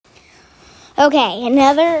Okay,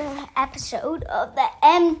 another episode of the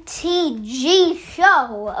MTG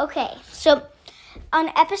Show. Okay, so on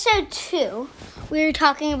episode 2, we were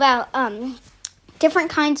talking about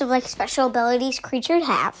different kinds of special abilities creatures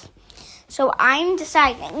have. So I'm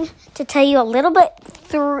deciding to tell you a little bit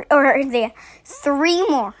the 3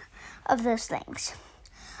 more of those things.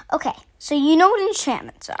 Okay, so you know what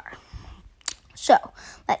enchantments are. So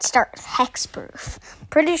let's start with hexproof.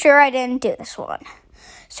 Pretty sure I didn't do this one.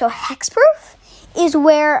 So hexproof is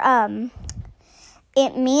where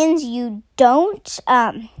it means you don't,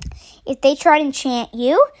 if they try to enchant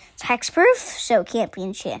you, it's hexproof, so it can't be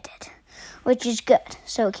enchanted, which is good,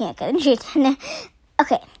 so it can't get enchanted.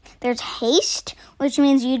 Okay, there's haste, which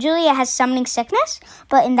means usually it has summoning sickness,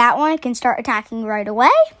 but in that one it can start attacking right away.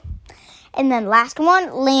 And then last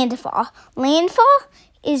one, landfall. Landfall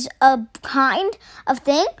is a kind of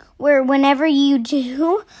thing where whenever you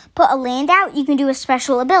do put a land out, you can do a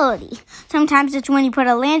special ability. Sometimes it's when you put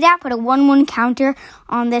a land out, put a 1/1 counter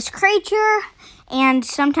on this creature, and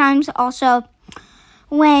sometimes also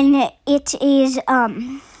when it is,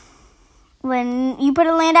 when you put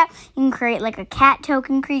a land out, you can create a cat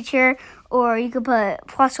token creature, or you could put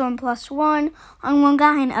 +1/+1 on one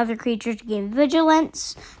guy and other creatures to gain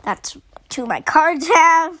vigilance. That's 2 my cards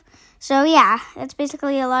have. So yeah, that's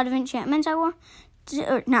basically a lot of enchantments or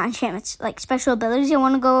not enchantments, special abilities I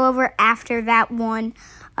want to go over after that one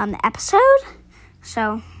episode.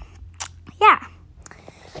 So yeah.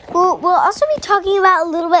 We'll also be talking about a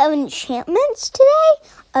little bit of enchantments today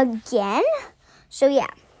again. So yeah.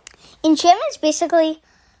 Enchantments basically,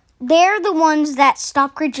 they're the ones that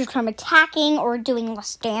stop creatures from attacking or doing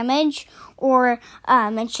less damage or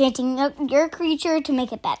enchanting your creature to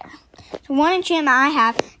make it better. So one enchantment I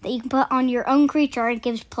have that you can put on your own creature, it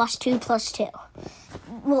gives +2/+2.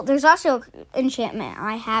 Well, there's also enchantment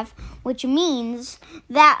I have, which means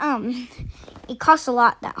that it costs a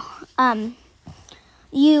lot though.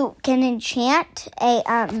 You can enchant a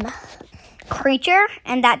creature,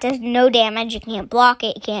 and that does no damage. You can't block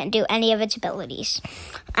it. You can't do any of its abilities.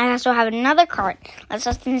 I also have another card that's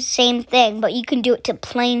just the same thing, but you can do it to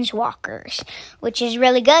planeswalkers, which is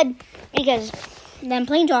really good because then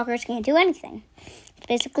planeswalkers can't do anything.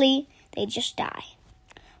 Basically, they just die.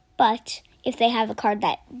 But if they have a card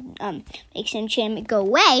that makes the enchantment go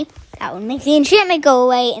away, that would make the enchantment go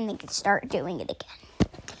away, and they can start doing it again.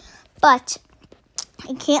 But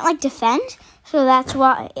it can't defend, so that's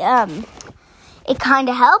why it kind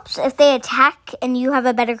of helps. If they attack and you have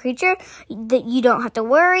a better creature, that you don't have to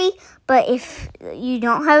worry. But if you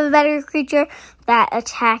don't have a better creature, that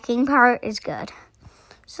attacking part is good.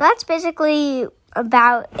 So that's basically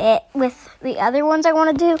about it with the other ones I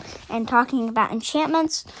want to do and talking about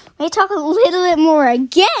enchantments. We may talk a little bit more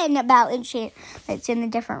again about enchantments in a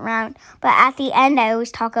different round, but at the end I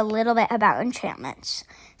always talk a little bit about enchantments.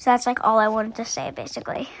 So that's all I wanted to say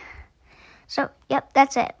basically. So, yep,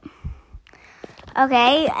 that's it.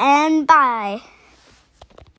 Okay, and bye.